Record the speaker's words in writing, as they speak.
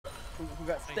who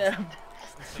got stabbed.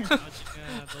 It's like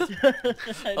dodging,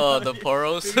 I know, The dude.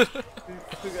 poros. Who got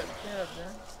stabbed,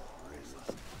 man?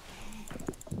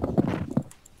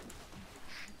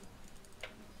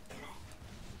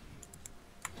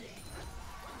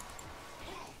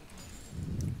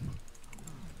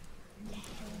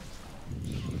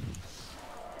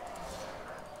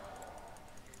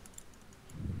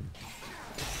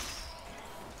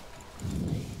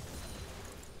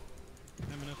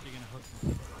 Let me know if you're gonna hook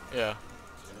me. Yeah.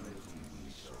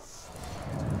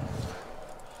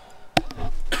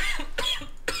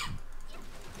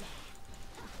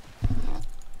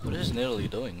 What is Nidalee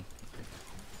doing?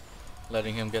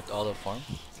 Letting him get all the farm?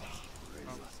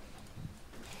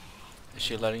 Is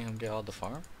she letting him get all the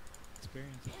farm?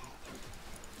 Experience.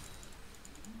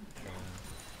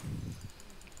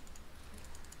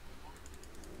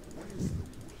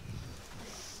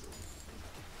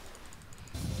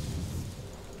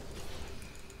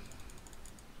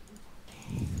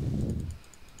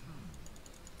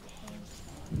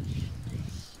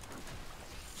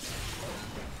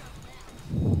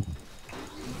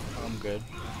 I'm good.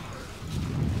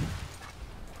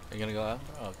 Are you gonna go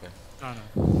after? Oh, okay. No, no.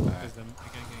 Alright. Because I'm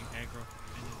getting aggro from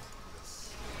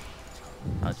minions.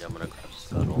 I'm gonna grab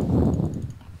Scuttle.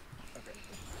 Okay.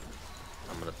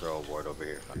 I'm gonna throw a ward over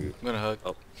here for you. I'm gonna hook.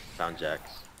 Oh, found Jax.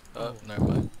 Oh, never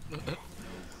mind.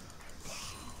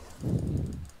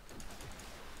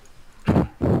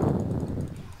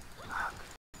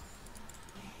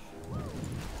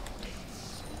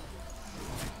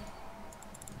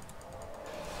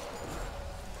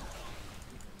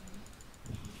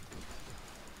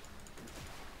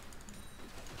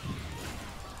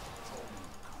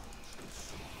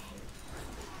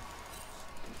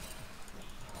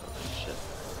 Oh shit.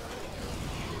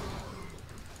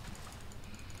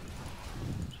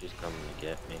 She's coming to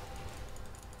get me.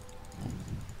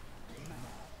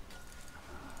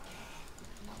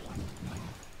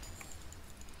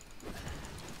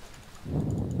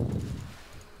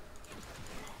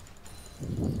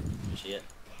 Shit.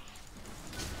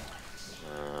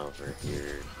 Over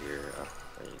here, here. Oh,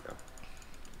 there you go.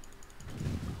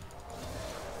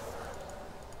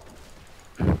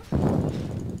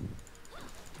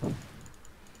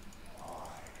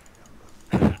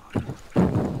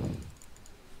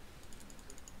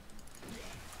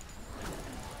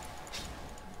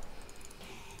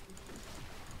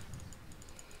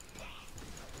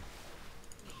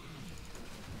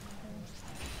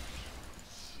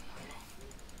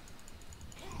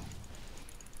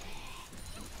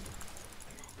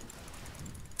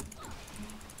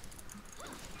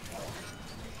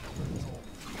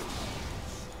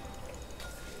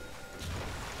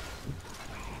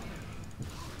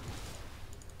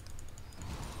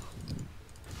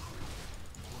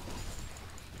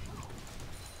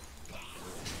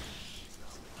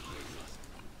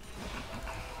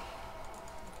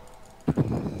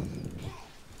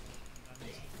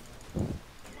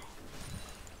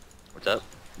 What's up?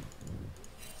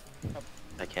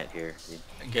 I can't hear.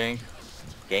 Gang.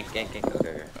 Gank, gank, gank.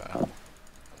 Okay.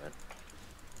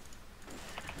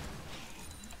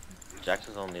 Jax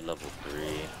is only level 3.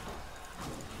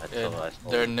 Yeah, That's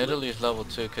their Nidalee is level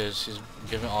 2 because she's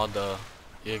giving all the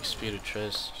EXP to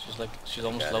Triss. She's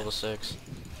almost Got it. level 6.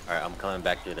 Alright, I'm coming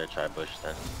back through their tri-bush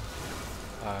then.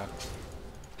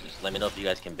 Just let me know if you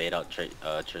guys can bait out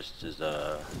Trish's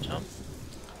jump.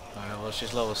 Alright, well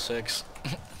she's level 6.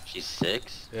 She's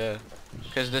 6? Yeah.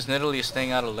 Because this Nidalee is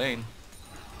staying out of lane.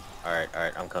 Alright,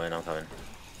 alright, I'm coming, I'm coming.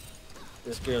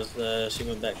 This girl's, she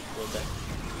went back,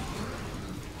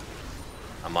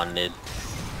 I'm on mid.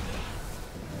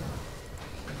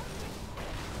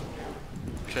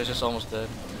 Triss is almost dead.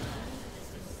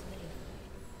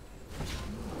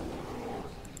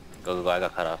 Go, go, go, I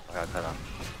got cut off, I got cut off.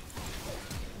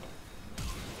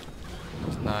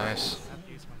 Nice. I have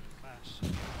to use my flash.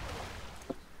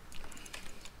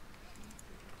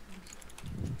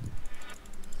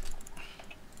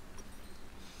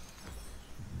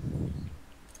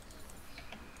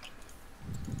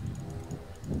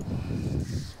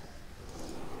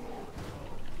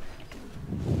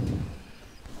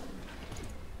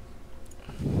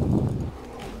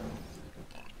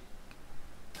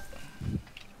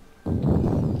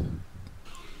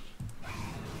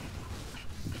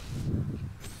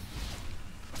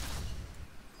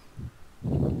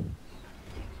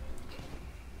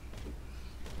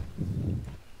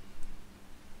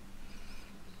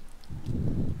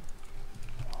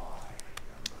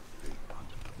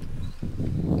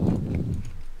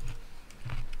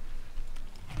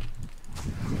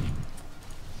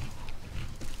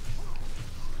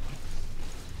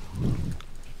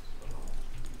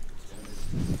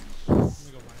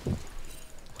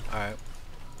 Alright.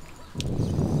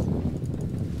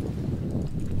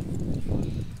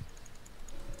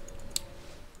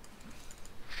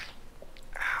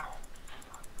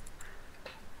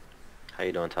 How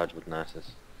you doing, Taj, with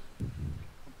Nasus?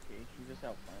 Okay, she's just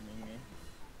out farming me.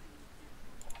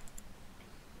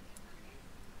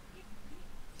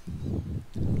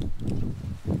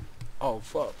 Oh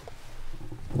fuck.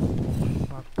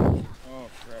 Oh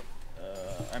crap.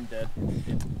 I'm dead.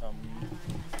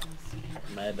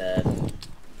 My bad.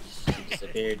 She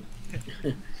disappeared.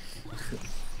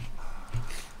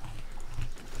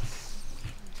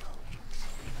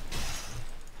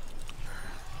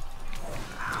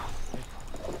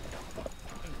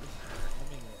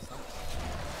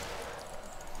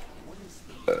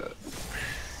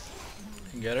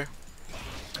 Get her?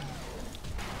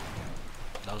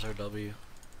 That was her W.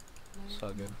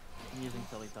 So good. I'm using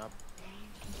Telly Top.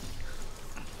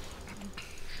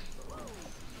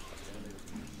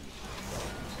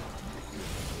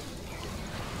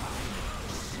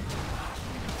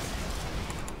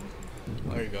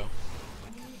 There you go.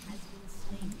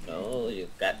 Oh, you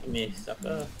got me,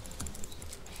 sucker.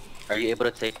 Are you able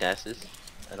to take Nasus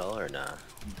at all or nah?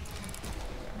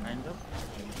 Kind of.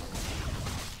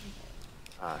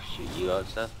 Ah, shoot you out,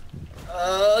 Seth?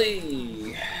 Oh,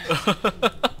 yeah.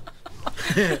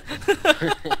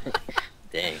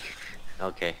 Dang.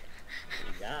 Okay.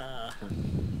 Yeah.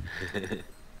 Who's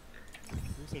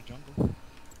their jungle?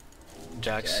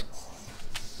 Jax.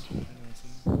 I didn't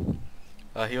see him.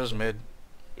 He was mid.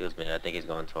 He was mid. I think he's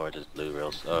going towards his blue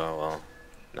real Oh, well.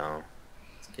 No.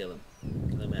 Let's kill him.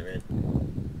 Kill him at red.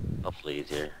 Hopefully he's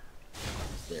here.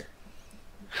 He's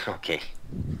Okay.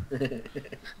 there.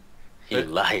 You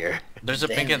liar. There's a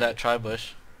pink Damn in that tri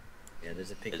bush. Yeah,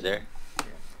 there's a pig. Is there?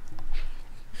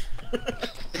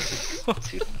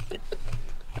 Dude.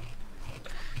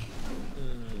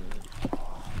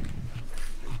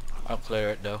 I'll clear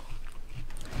it though.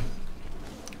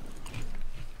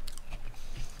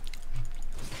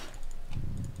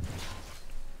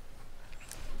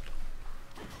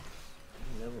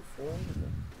 Level 4?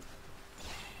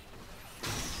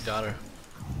 Got her.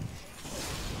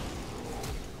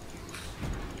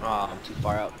 Oh, I'm too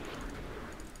far out.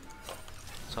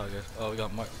 It's all good. Oh, we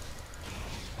got Mark.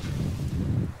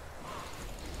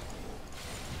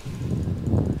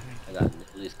 I got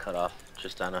Lily's cut off.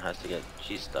 Tristana has to get.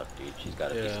 She's stuck, dude. She's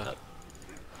gotta be Yeah. stuck.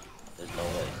 There's no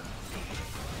way.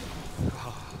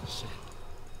 Oh shit.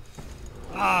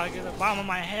 Ah, I get a bomb on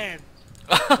my head.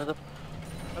 Where the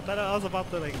I thought I was about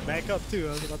to like back up too.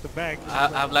 I was about to back. I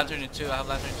have lantern in 2. I have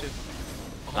lantern in 2.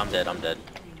 I'm dead. I'm dead.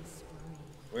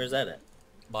 Where's that at?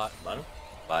 Bot. Bottom?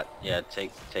 But yeah,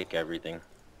 take everything.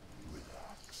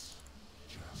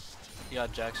 You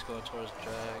got Jax going towards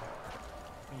drag.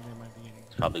 I think they might be getting,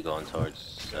 It's probably going towards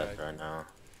Seth right now.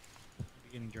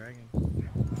 getting dragon.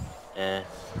 Eh.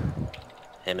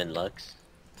 Him and Lux.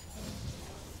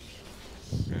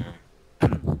 Mm.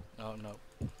 No, no.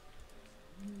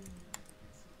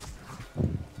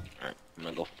 Alright, I'm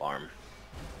gonna go farm.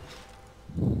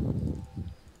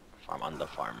 Farm on the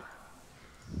farm.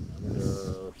 I'm gonna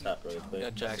go top real You quick.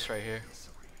 got Jax right here.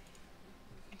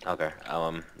 Okay,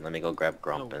 let me go grab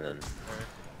Grump and then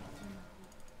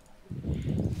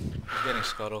He's getting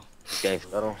scuttle. he's getting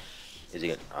scuttle. Is he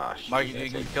getting ah shit. Mark, you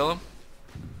can kill him?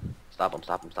 Stop him,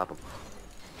 stop him, stop him.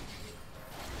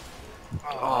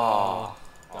 Oh.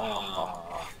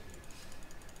 Oh.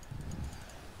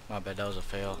 My bad, that was a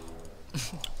fail.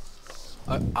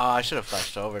 I should have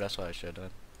flashed over, that's what I should have done.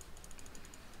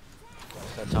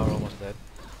 That tower almost dead.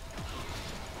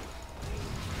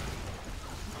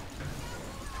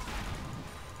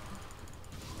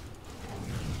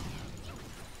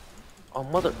 Oh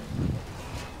mother.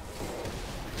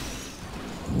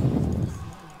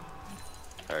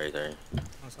 Sorry.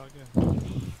 That's all good.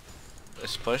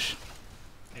 Let's push.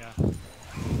 Yeah.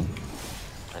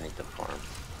 I need to farm.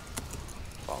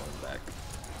 Falling back.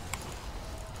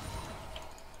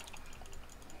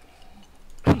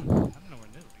 I don't know where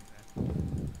Nidalee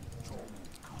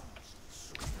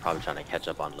at. Probably trying to catch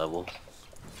up on levels.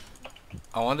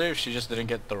 I wonder if she just didn't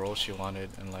get the role she wanted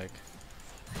and like...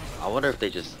 I wonder if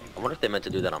they meant to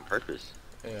do that on purpose.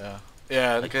 Yeah.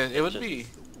 Yeah, Like, because it would just- be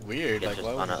weird, Get like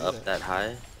why would Tristana you do up that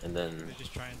high and then They're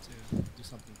just trying to do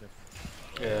something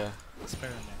different. Yeah.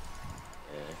 Experiment.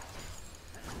 yeah.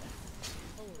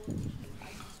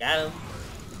 Got him.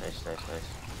 Nice.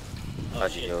 Oh,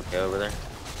 How'd shit. you do okay over there?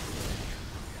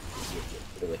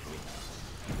 Put it with me.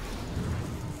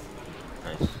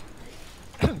 Nice.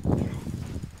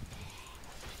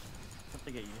 Have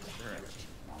to get used to her.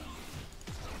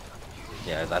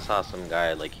 Yeah, I saw some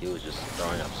guy like he was just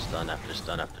throwing up stun after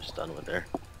stun after stun with her.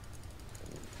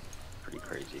 pretty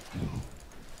crazy.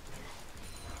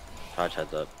 Hodge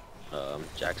heads up.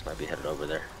 Jax might be headed over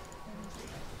there.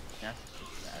 Nasus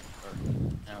just back. Or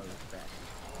now he's back.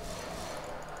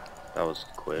 That was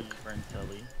quick. He burned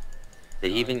Telly.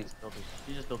 Did he even?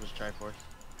 He just built his Triforce.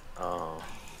 Oh.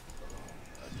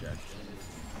 Jack.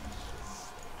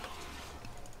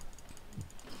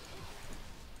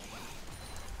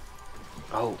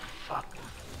 Oh fuck.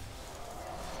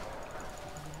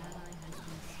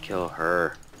 Kill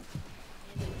her.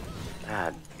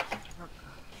 God.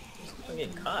 I'm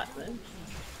getting caught, man.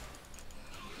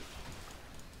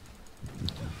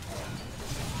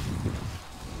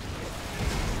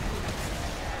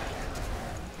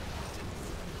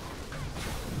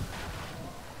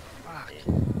 Fuck.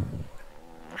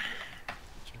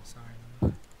 Sorry.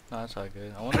 No, that's all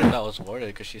good. I wonder if that was warded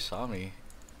because she saw me.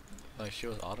 Like she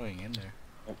was autoing in there.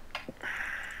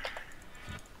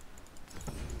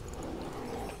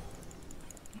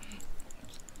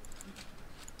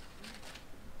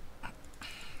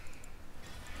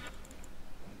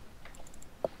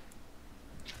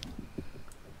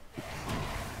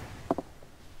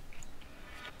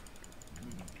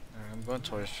 Alright, I'm going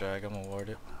towards drag. I'm gonna ward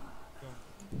it.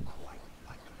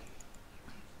 Wanna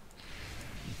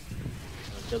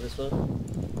kill this one?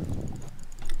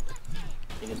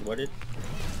 Think it's worded?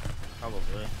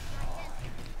 Probably.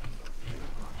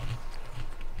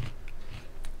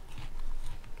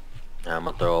 Yeah, I'm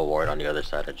gonna throw a ward on the other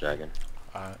side of Dragon.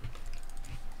 Alright.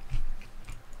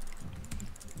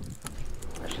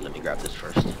 Actually, let me grab this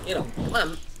first. Get him. Come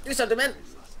on. Do something, man.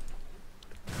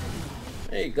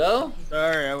 There you go.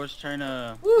 Sorry, I was trying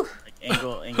to Woo. like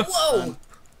angle. Whoa.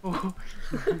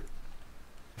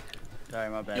 Sorry,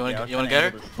 my bad. You wanna- I was you wanna trying to get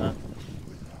angle this stuff.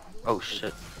 Oh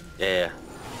shit. Yeah.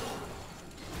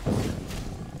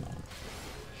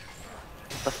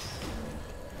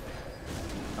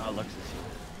 Oh, Lux is here.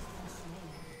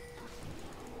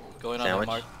 Going on the Sandwich.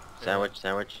 mark. Sandwich.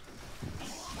 Sandwich.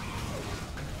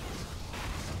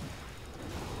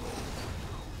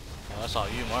 Oh, that's all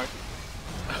you, Mark.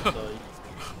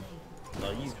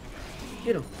 So you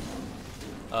get him.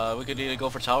 We could either go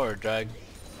for tower or drag.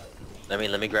 Let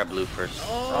me grab blue first.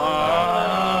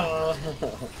 Oh.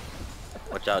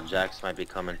 Watch out, Jax might be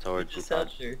coming towards you.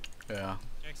 Todd. Sure. Yeah.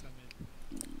 Jackson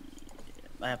mid.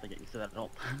 I have to get used to that. I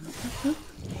don't.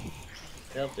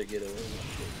 Help her get away.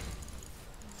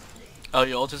 Oh,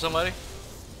 you ulted somebody?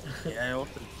 Yeah, I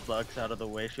ulted Lux out of the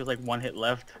way. She was like one hit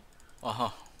left. Uh-huh.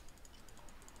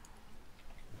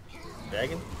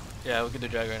 Dragon? Yeah, we could do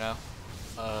drag right now.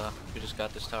 We just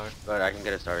got this tower. Go ahead, I can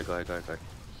get it started. Go ahead, go ahead, go ahead.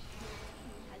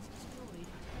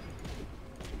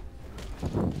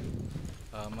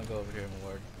 I'm gonna go over here and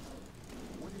ward.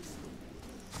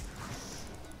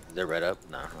 Is it red up?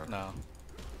 Nah. Huh? No.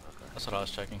 That's what I was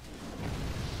checking.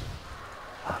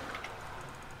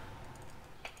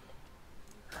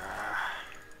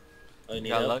 Oh, you need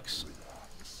Got help? Lux.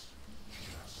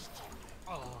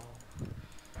 Oh.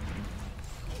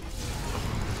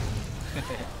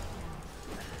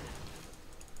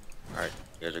 Alright,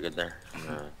 you guys are good there?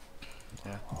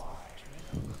 Yeah.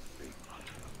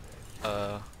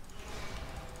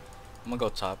 I'm gonna go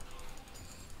top.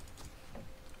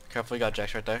 Careful, you got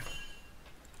Jax right there.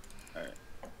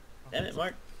 Damn it,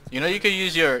 Mark. You know you could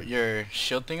use your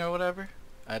shield thing or whatever.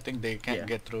 I think they can't Yeah.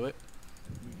 get through it.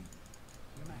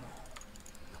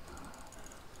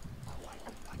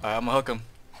 Alright, I'm gonna hook him.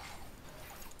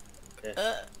 Okay.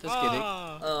 Just kidding.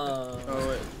 Oh. Oh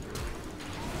wait.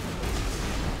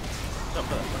 What's up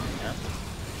for that fucking ass?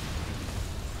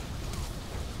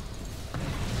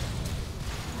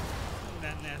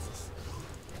 That Nasus.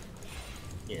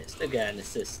 Yeah, still got an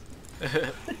assist.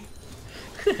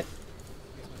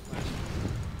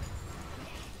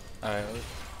 Alright,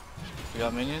 we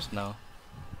got minions? No.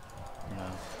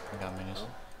 No, we got minions.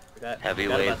 Forgot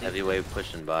about Heavy wave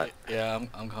pushing bot. Yeah,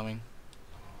 I'm coming.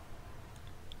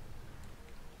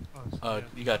 Oh, yeah.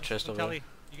 You got chest over there. Telly.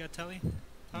 You got Telly?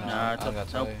 No, Nah, it's I up.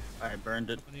 got Nope. Telly. I burned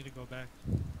it. I need to go back.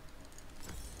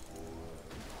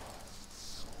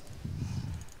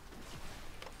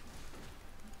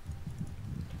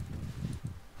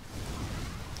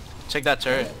 Take that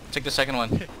turret. Take the second one.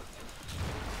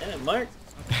 Damn it, Mark.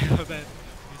 Okay, my bad. You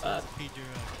Fuck. supposed to feed your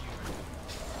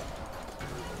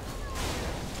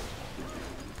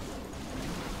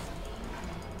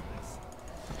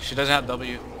She doesn't have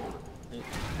W.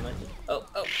 Oh,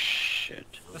 oh. Shit.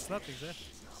 Q. That's nothing, Zed.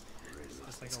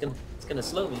 Just like It's gonna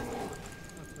slow me.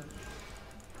 What's that?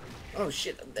 Oh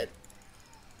shit, I'm dead.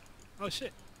 Oh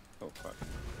shit. Oh fuck.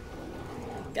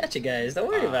 Gotcha, guys. Don't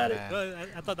worry about man. Well,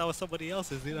 I thought that was somebody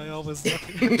else's. You know, I almost.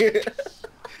 it.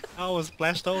 I was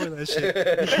splashed over that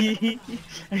shit.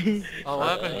 Oh, what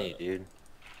happened? Hey, dude.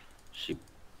 She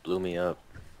blew me up.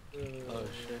 Oh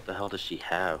shit. What the hell does she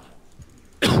have?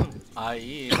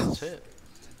 IE, that's it.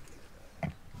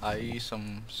 IE,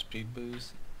 some speed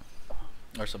boost.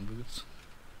 Or some boots.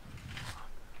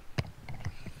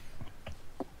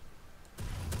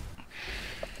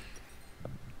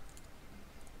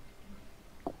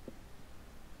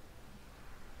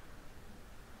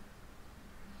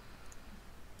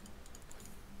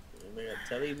 We got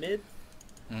Telly mid.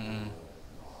 Mm-mm.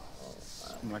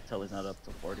 Martelli's not up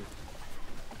to 40.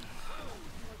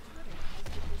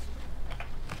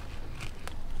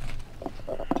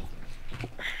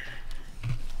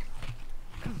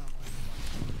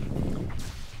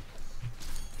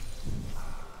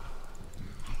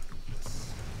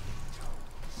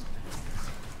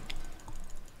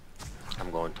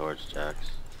 I'm going towards Jax.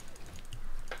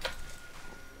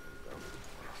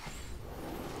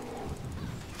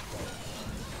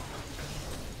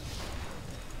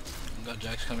 Got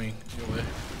Jax coming your way.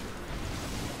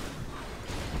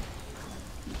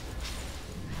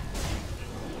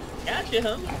 Gotcha,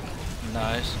 huh?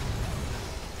 Nice.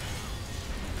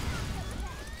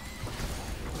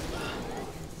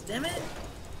 Damn it!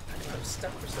 I'm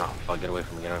stuck for Oh, something. fuck, get away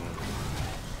from me. Get away from me.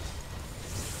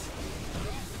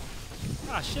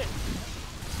 Ah, shit.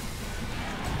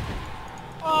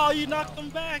 Oh, you knocked him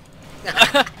back.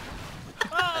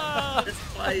 Ah. That's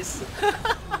twice.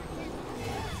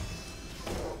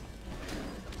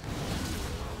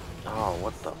 Oh,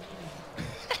 what the?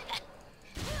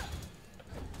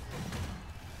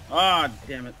 Ah,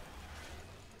 damn it.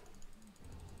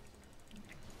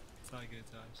 It's all good,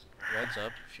 Josh. Red's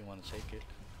up if you want to take it.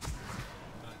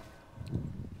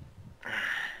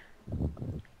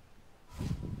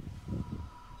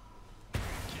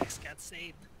 Jax got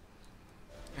saved.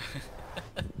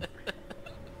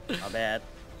 Not bad.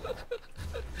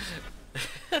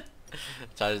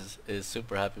 Taj is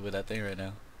super happy with that thing right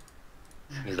now.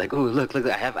 He's like, ooh, look,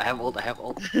 I have ult.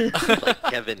 It's like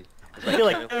Kevin. It's I feel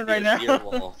like Kevin Kevin right with the spear now.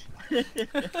 wall.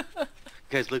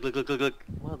 Guys, look.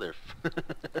 Mother. Oh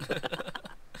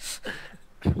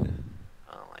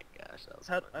my gosh, that was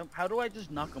How, fun. how do I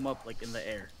just knock him up like in the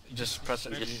air? Just press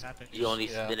it. You just- Happened. You only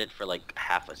Yeah. spin it for like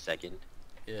half a second.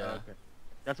 Yeah. Oh, okay.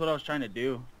 That's what I was trying to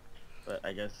do, but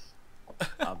I guess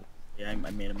yeah, I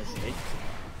made a mistake.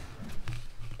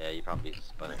 Yeah, you probably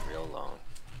spun it real long.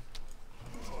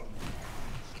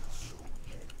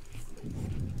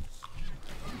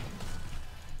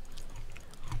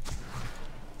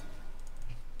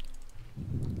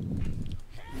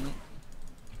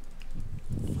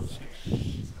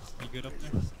 You good up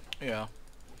there? Yeah.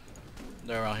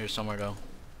 They're around here somewhere though.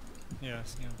 Yeah, I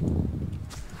see him.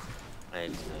 I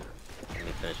need to let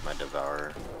me finish my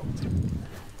devourer.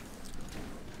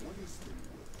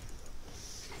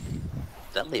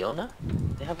 Is that Leona?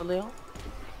 They have a Leona?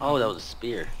 Oh, that was a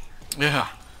spear. Yeah.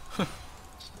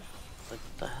 What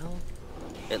the hell?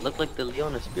 It looked like the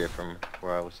Leona spear from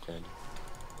where I was standing.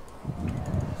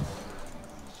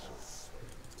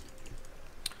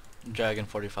 Dragon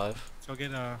 45. Let's go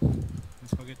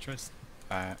get Trist.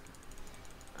 Alright.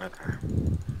 Okay.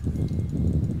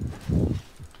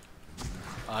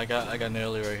 I got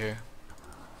Nearly right here.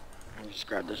 Let me just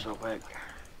grab this real quick.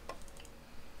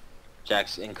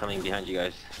 Jack's incoming behind you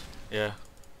guys. Yeah.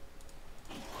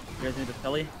 You guys need the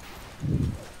telly?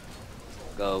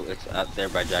 Go, it's out there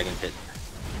by Dragon Pit.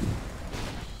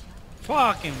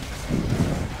 Fucking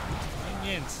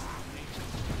minions.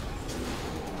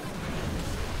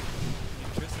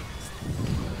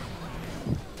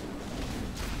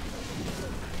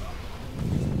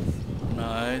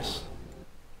 Nice.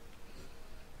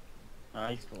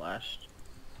 He's flashed.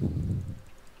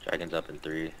 Dragon's up in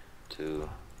 3, 2,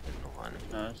 1.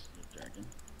 No, it's the dragon.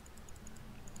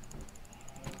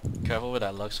 Careful with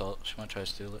that Lux ult. She might try to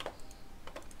steal it.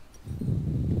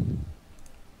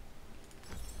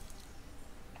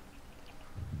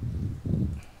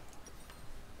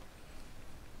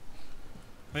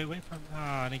 Wait for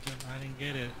I didn't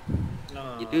get it.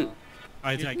 No. You do.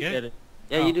 Oh, did I get it?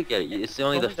 Yeah, Oh. you do get it. It's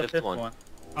only the fifth one.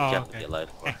 Oh, You have to okay. get light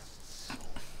for.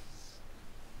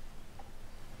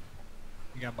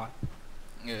 You got bot.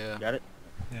 Yeah. Got it?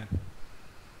 Yeah.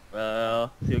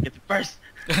 Well, see who gets it first.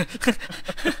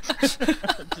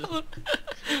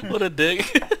 What a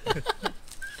dick.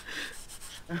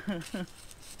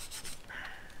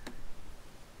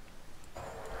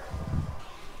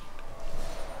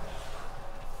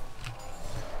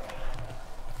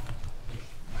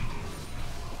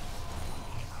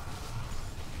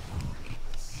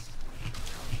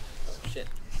 Shit.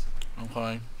 I'm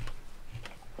fine.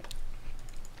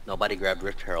 Nobody grabbed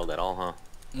Rift Herald at all, huh?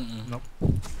 Mm-mm. Nope.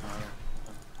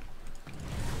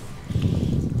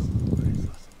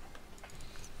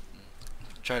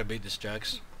 Try to beat this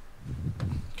Jax.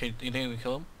 You think we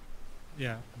kill him?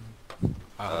 Yeah.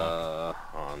 Uh,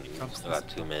 Still got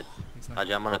 2 mid. He's not-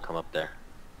 Haji, I'm gonna come up there.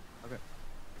 Okay.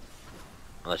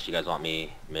 Unless you guys want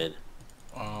me mid.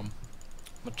 I'm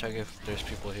gonna check if there's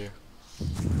people here.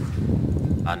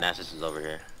 Nasus is over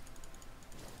here.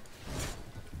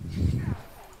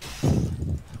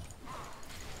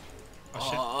 Oh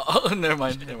shit. Oh, never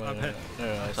mind. Shit, Never my mind. bad.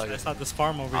 Never mind. It's all I good. saw this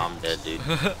farm over here. I'm dead, dude.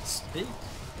 Spit.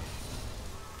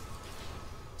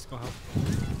 Let's go help.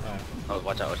 Oh,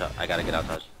 watch out, watch out. I gotta get out,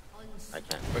 Taj. I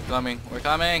can't. We're coming. We're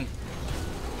coming.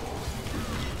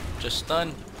 Just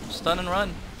stun. Stun and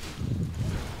run.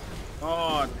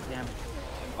 Oh, damn it.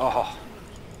 Oh.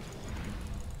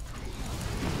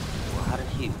 How did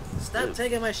he Stop live?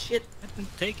 taking my shit. I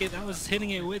didn't take it. I was hitting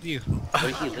it with you. What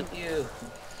did he live? You.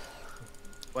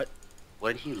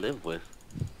 What did he live with?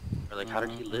 Or like, how did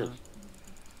he live?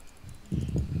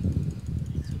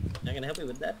 Not gonna help me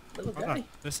with that little Hold guy. on.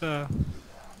 This You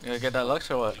gonna get that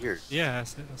Lux or what? Weird. yeah,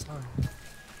 that's it. That's all.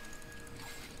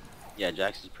 Yeah,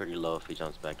 Jax is pretty low if he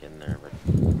jumps back in there, but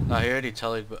No, he already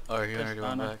tellied, or he already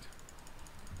went Tristana. back.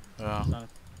 Yeah. It's not a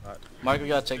spot. Mark, we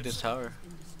gotta take this tower.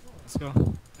 Let's go.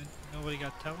 Nobody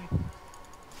got telly?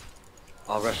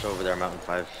 I'll rush over there, Mountain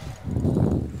 5.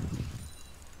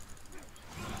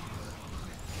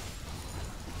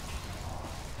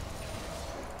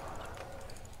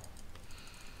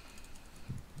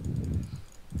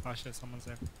 Oh shit, someone's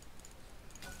there.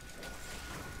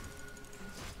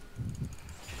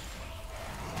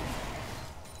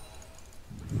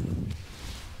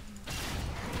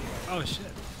 Oh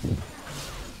shit.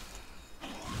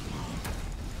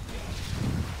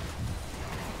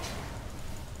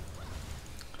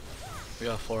 We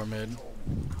got 4 mid.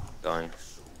 Going.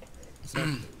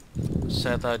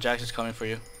 Seth, Jax is coming for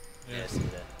you. Yeah, I see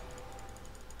that.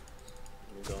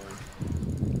 I'm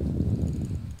going.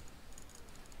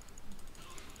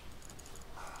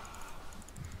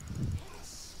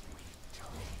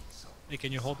 Hey,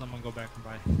 can you hold them and go back and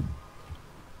buy?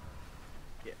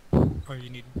 Yeah. Or you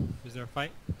need... Is there a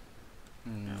fight?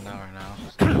 Not right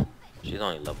now. She's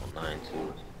only level 9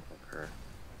 too. Fuck her.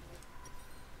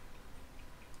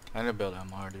 I need to build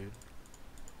MR, dude.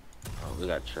 Oh, we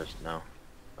got trust now.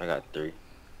 I got 3.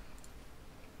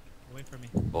 Wait for me.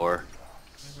 4.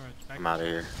 Wait for it. Back- I'm out of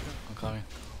here. I'm coming.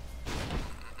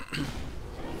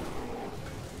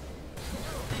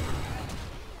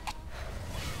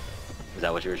 Is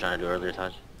that what you were trying to do earlier,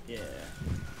 Taj? Yeah.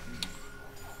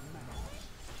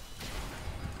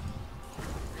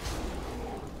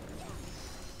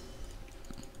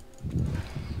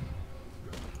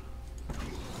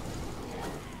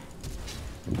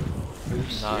 Are you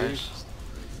Nice. serious?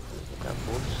 That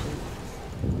bullshit.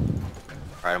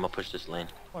 Alright, I'm gonna push this lane.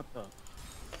 What the? Alright,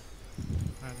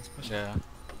 let's push it. Yeah.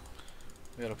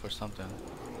 We gotta push something.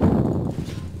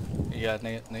 Yeah,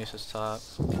 Nace is top.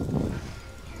 Let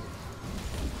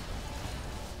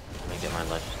me get my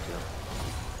life steal.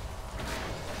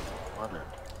 Mother.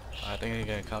 I think he's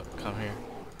gonna come here.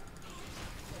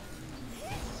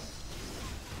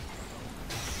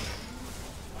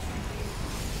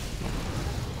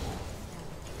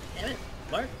 Damn it,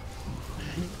 Mark.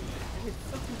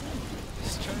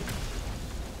 Just try.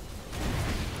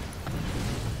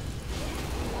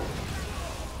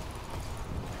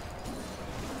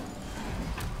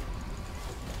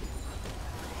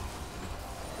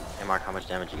 Hey Mark, how much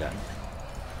damage you got?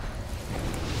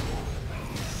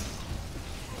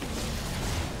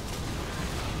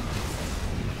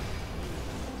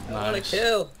 I wanna Nice.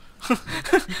 kill. Fuck.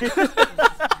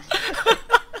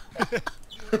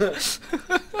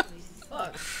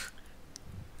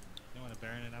 You want to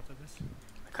Baron it after this?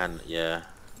 I kinda, yeah.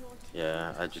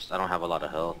 Yeah, I don't have a lot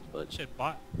of health, but... Shit,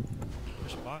 bot.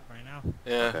 Push bot right now.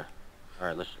 Yeah. Okay.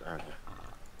 Alright, let's... Alright.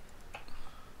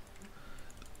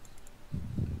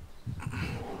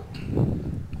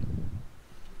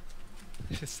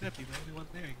 Seppi, the only one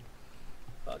there.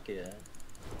 Fuck yeah.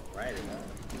 Right it out.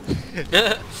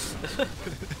 Yeah. Seth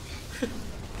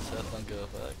don't give a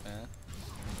fuck, man.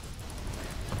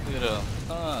 Look at him.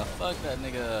 Fuck that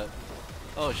nigga up.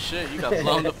 Oh shit, you got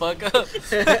blown the fuck up. These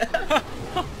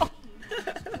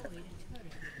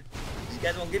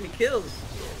guys won't give me kills.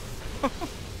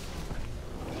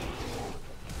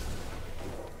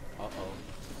 Uh-oh.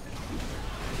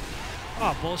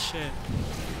 Oh, bullshit.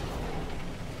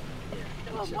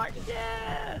 Come on, Mark.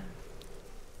 Yeah.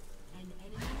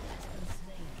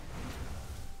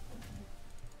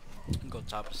 Go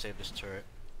top and save this turret.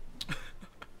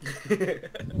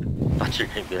 thought you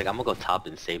were gonna be like, I'm gonna go top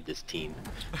and save this team.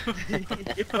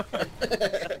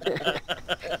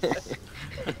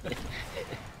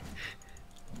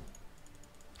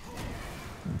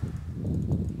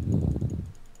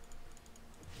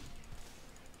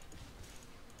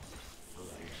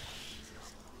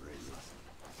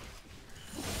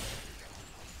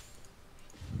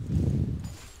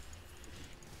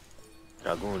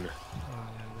 Dragoon, Oh,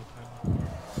 yeah, they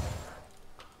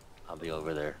I'll be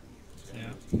over there.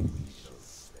 yeah.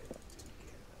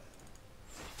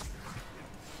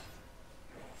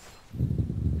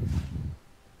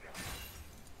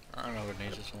 I don't know where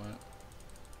Nate just went.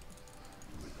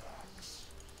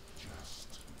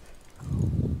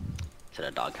 To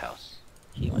the doghouse.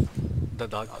 He went. The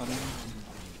dog hunting?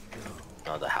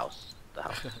 No, the house. The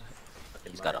house.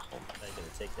 He's got a home. I'm not gonna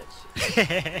take that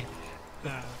shit.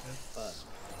 Nah, Fuck.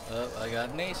 Oh, I got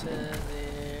Nasa there.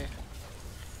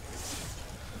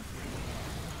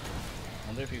 I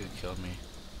wonder if he could kill me.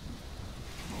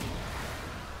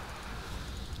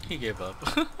 He gave up.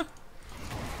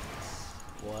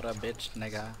 What a bitch,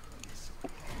 nigga.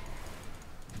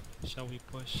 shall we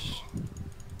push?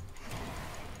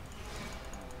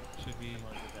 Should we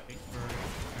wait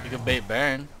for... You can bait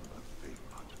Baron.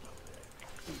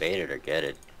 Bait it or get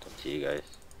it. It's up to you guys.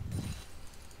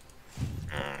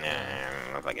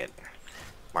 If I get...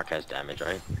 Mark has damage,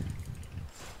 right?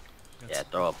 Yeah,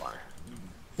 throw up on her.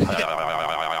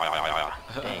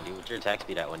 Dang, dude, what's your attack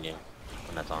speed at when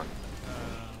that's on?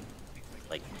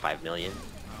 Like 5 million?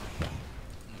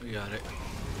 We got it.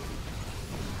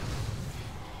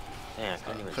 Damn, I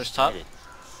couldn't even Push top. hit it.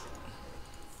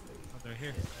 Oh, they're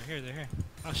here. They're here.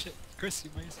 Oh shit, Chris,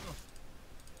 you by yourself.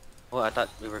 Well, I thought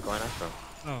we were going after him.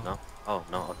 Oh, No? Oh,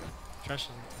 no, okay. trash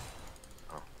is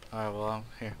Alright, well, I'm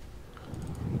here.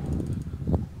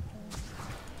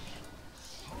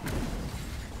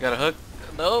 Got a hook?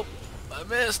 Nope. I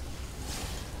missed.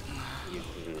 You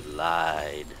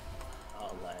lied.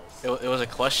 All lies. It was a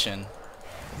question.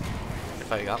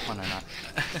 If I got one or not.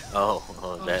 Oh,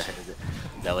 is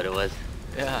that what it was?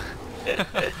 Yeah.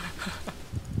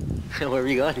 Where are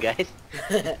we going, guys?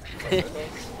 Get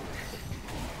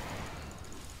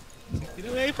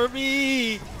away from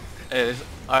me! Hey,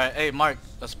 alright, hey Mark,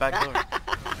 let's back door.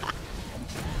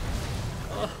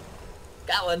 Oh,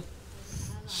 got one.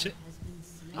 Shit,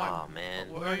 Oh man.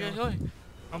 Where are you guys going?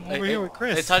 I'm Hey, over hey, here with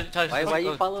Chris. Hey, Taj, Why let's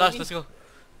you go. following Taj, me? let's go.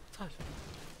 Taj.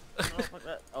 Oh, fuck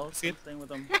that. I'll keep staying with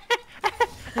them.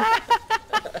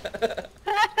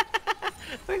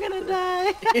 We're gonna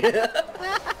die.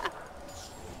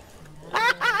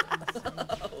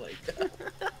 Oh my god.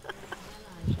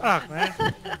 Fuck, man.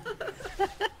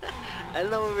 I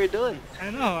don't know what we're doing.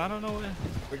 I know, I don't know what...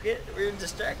 We're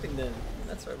distracting them.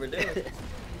 That's what we're doing.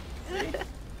 See?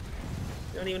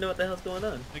 You don't even know what the hell's going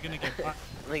on. They're gonna get caught.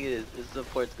 Look at this. This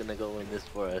support's gonna go win this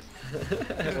for us.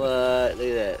 What? Look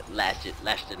at that. Lash the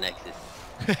Nexus.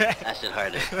 Lash it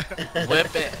harder.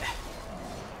 Whip it.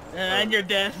 And you're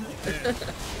dead.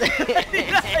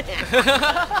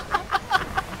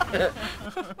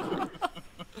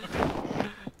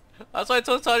 That's why I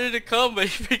told Taj to come, but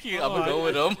he's freaking. I'm gonna go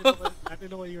with him. I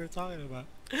didn't know what you were talking about.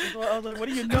 I was like, what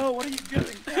do you know? What are you doing?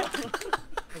 I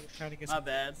was trying to get My some...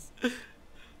 bad.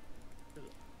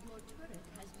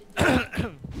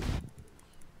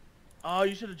 Oh,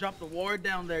 you should have dropped the ward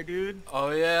down there, dude.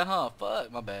 Oh yeah, huh?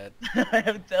 Fuck, my bad. I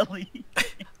am telling you.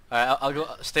 Alright, I'll go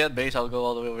stay at base. I'll go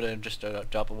all the way over there and just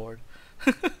drop a ward.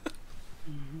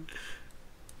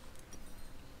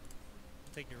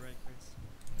 Take your right, Chris.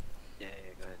 Yeah,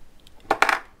 go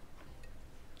ahead.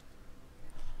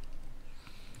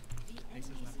 Ace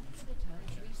is left.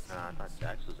 Nah, I thought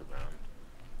Jax was around.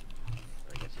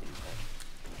 I guess he's back.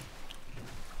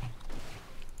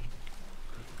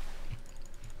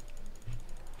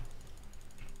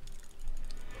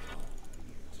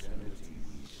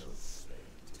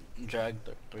 Drag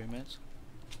 3 minutes.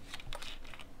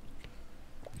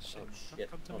 Shit, shit.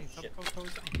 come to Oh, me. shit. Come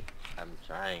towards me. I'm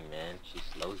trying, man. She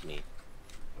slows me.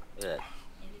 Look at that.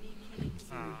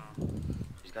 Ah,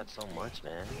 She's got so much,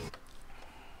 man.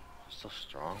 She's so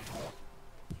strong.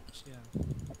 yeah.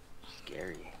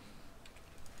 Scary.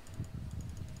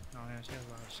 No, yeah, she has a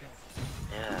lot of shit.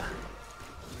 Yeah.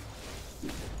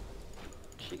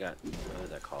 She got, what is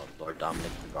that called? Lord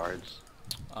Dominic Regards.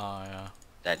 Oh yeah.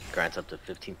 That grants up to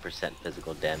 15%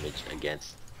 physical damage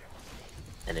against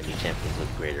enemy champions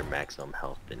with greater maximum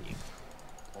health than you.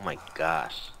 Oh my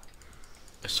gosh.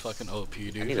 It's fucking OP, I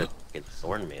need dude. a fucking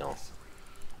thorn mail.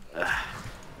 Ugh.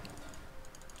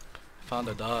 Found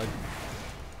a dog.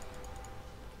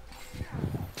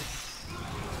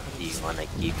 Do you wanna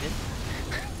keep it?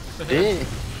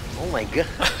 Oh my god.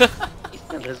 He's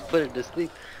Let's put it to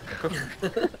sleep.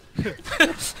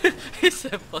 He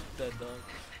said, "Fuck that dog."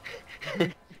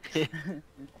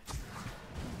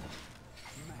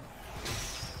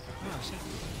 Oh shit.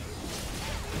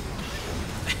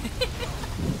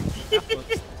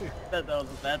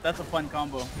 That's a fun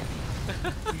combo.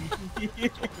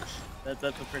 That's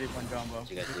a pretty fun combo. What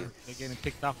you guys do? They're getting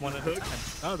picked off one at a time.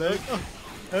 Oh, there you go.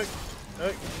 Hook.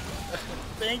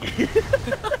 Thank you.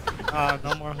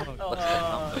 No more hook.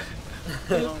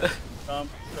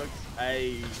 Hooks.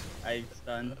 I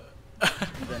stun.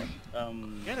 And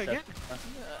then Get her, get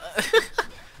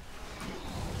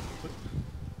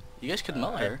You guys could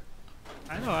melt her.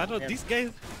 I know. Yeah. These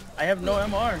guys. I have no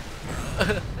MR.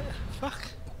 Fuck.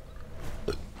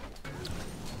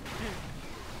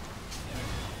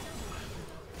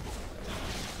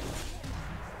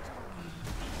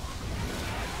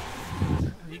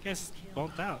 You guys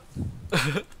bumped out.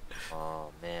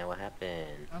 Oh man, what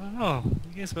happened? I don't know.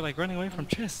 You guys were like running away from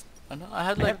Trist. I know. I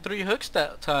had like 3 hooks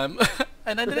that time,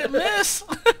 and I didn't miss.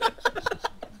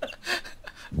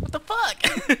 What the fuck?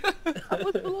 I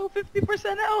was below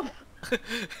 50% health.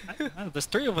 There's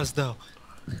 3 of us though.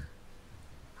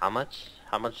 How much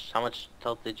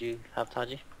health did you have,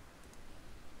 Taji?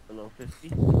 Below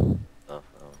 50. Oh.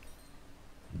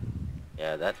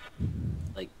 Yeah, that,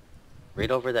 like,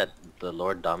 right over that, the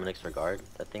Lord Dominic's regard,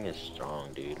 that thing is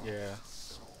strong, dude. Yeah.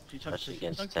 She chucks Especially she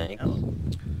against chucks tanks. out.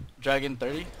 Dragon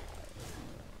 30.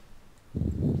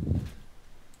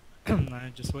 Nah,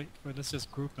 just wait for this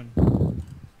just group and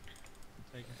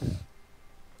take it.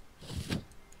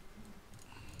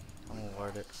 I'm gonna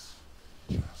ward it.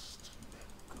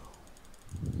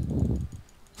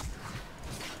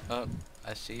 Oh,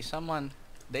 I see someone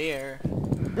there.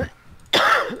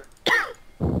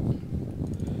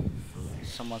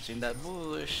 Someone's in that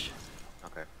bush.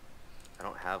 Okay. I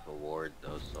don't have a ward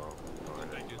though, so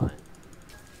I do. fine.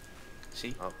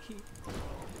 See? Oh,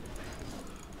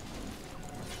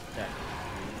 Yeah.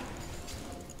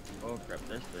 Oh crap,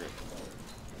 there's 3.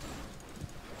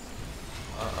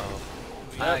 Uh-oh.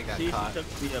 Oh, I got she caught. took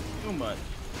me up too much.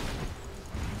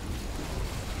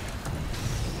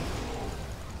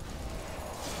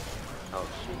 oh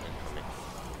shoot, incoming.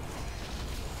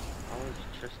 How is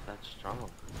Triss that strong?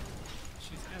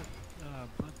 She's got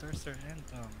Bloodthirster and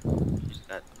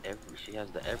She has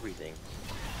the everything.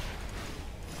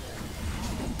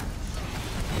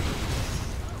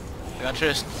 I got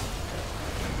Trist.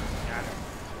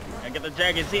 I get the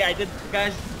dragon. See, I did,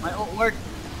 guys. My ult worked.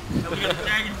 Now we got the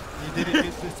dragon. you did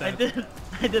it this time.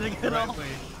 I did a good Right ult. way.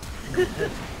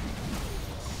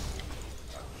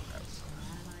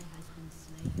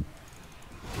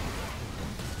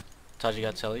 Taji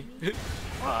got Telly.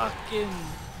 Fucking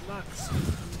Lux.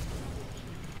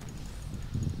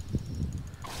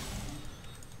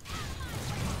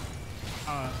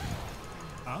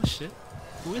 Oh shit.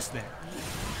 Who is that?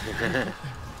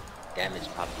 Damage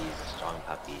Poppy is a strong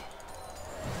Poppy.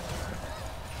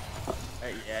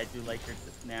 Yeah, I do like her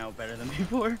now better than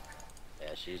before.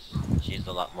 Yeah, she's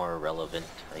a lot more relevant,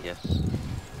 I guess.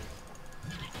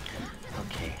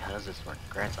 Okay, how does this work?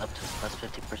 Grants up to plus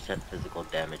 50% physical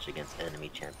damage against enemy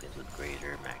champions with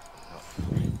greater maximum health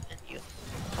than you.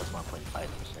 Plus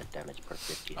 1.5% damage per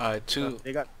 50. Alright, 2.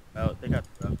 They got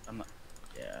I'm not.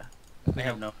 Yeah. I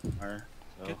have no MR.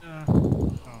 So. Get,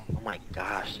 Oh my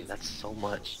gosh, dude, that's so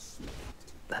much.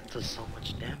 That does so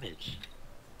much damage.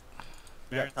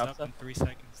 Baron's top up stuff? in 3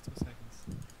 seconds, 2 seconds.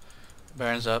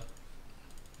 Baron's up.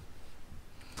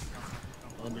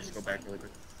 Let me just go back really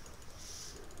quick.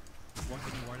 What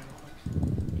can you ward it real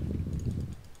quick?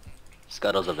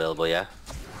 Scuttle's available, yeah?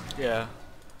 Yeah.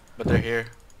 But they're here.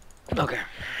 Okay.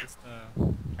 It's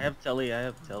the... I have Telly.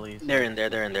 So. They're in there.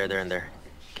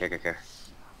 Care. Care.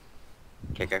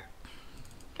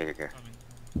 I mean,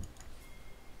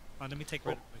 let me take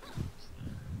red quick.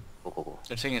 Cool.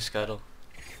 They're taking Scuttle.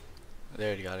 They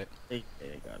already got it. They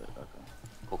got it. Okay.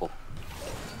 Cool.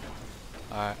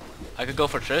 Alright. I could go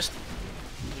for Trist.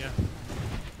 Yeah.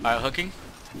 Alright, hooking.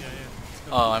 Yeah. Let's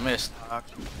go. Oh, I missed.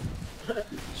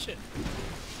 Shit.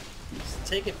 Just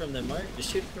take it from them, Mark.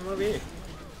 Just shoot it from over here.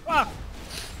 Fuck!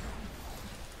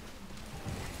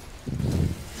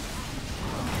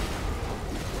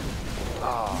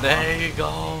 There you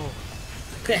go.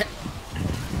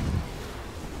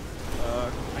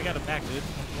 I got it back, dude.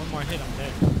 One more hit, I'm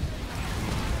dead.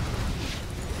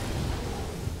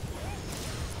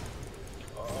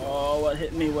 Oh, what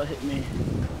hit me?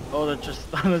 Oh, the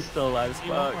Tristana is still alive. See,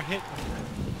 one more Fuck. hit.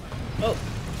 Oh,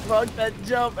 fuck that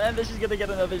jump, and then she's gonna get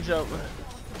another jump.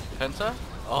 Penta?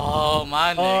 Oh,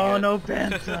 my nigga. Oh, no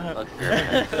Penta.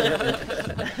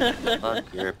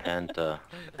 Fuck your Penta.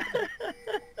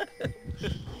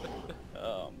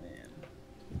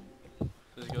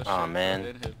 Just go straight Oh for man.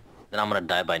 it, hit. Then I'm gonna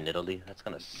die by Nidalee. That's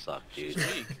gonna suck, dude.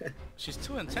 She's weak. She's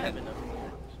 2 and 10.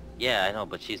 Yeah, I know,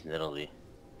 but she's Nidalee.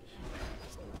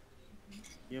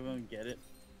 You won't get it.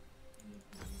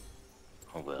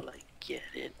 Oh, will I get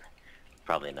it?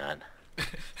 Probably not.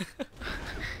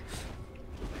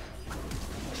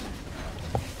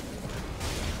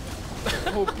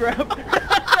 Oh crap!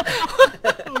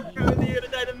 Oh god, you're gonna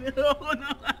die in the middle. Oh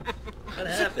no! What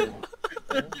happened?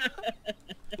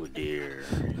 Oh dear.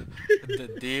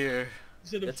 The deer.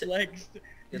 Should have That's it. flexed.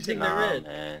 You should take have- that Nah,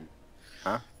 red.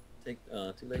 man. Take,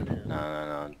 too late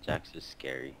now. No. Jax is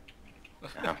scary.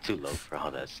 I'm too low for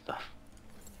all that stuff.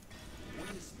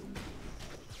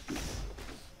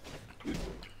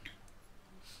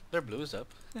 Their blue's up.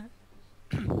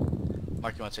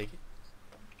 Mark, you wanna take it?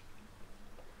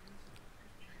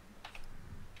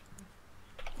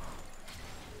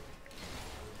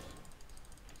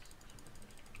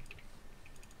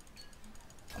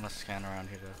 I'm gonna scan around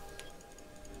here though.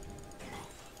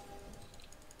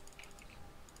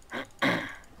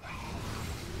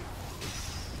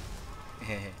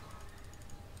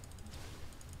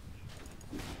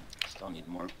 Still need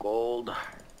more gold.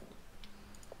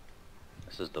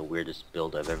 This is the weirdest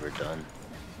build I've ever done.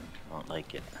 I don't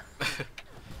like it.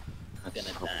 That's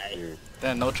Gonna so die. weird.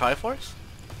 Then no Triforce?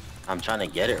 I'm trying to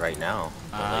get it right now.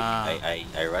 But Ah. like,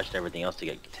 I rushed everything else to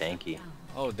get tanky.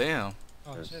 Oh damn.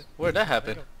 Oh Yes. shit. Where'd that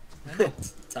happen?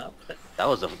 Top. That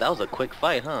was a quick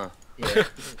fight, huh? Yeah.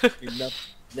 We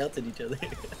melted each other.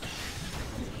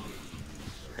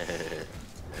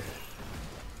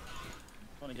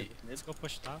 Wanna get this mid? Let's go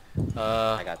push top.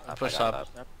 I got top. push I got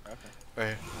up. top. Okay. Right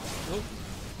here.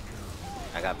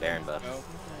 I got Baron buff. Go.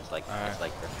 It's like Alright. it's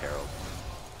like for Peril.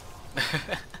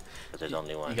 Cause there's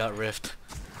only one. You got rift.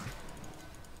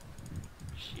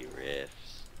 She riffs.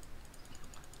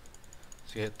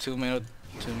 So you hit 2 main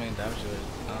damage to it.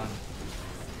 Gone.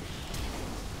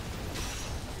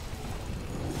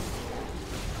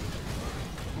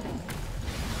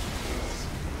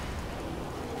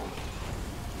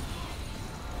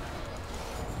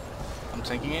 I'm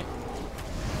tanking it.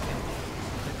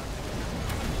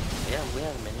 Yeah, we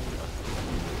have a minion.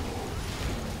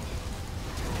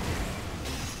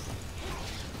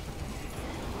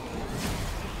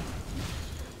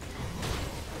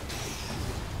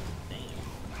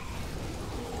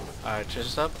 Alright,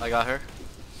 chase up. I got her.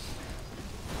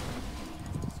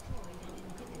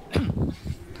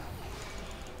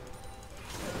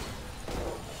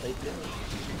 Play through.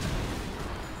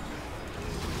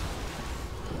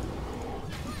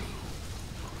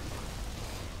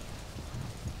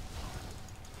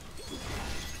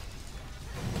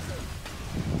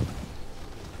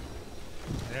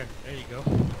 There you go.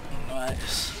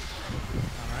 Nice.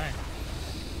 Alright.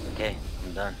 Okay,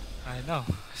 I'm done. I know.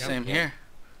 Same here.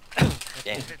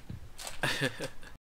 Damn.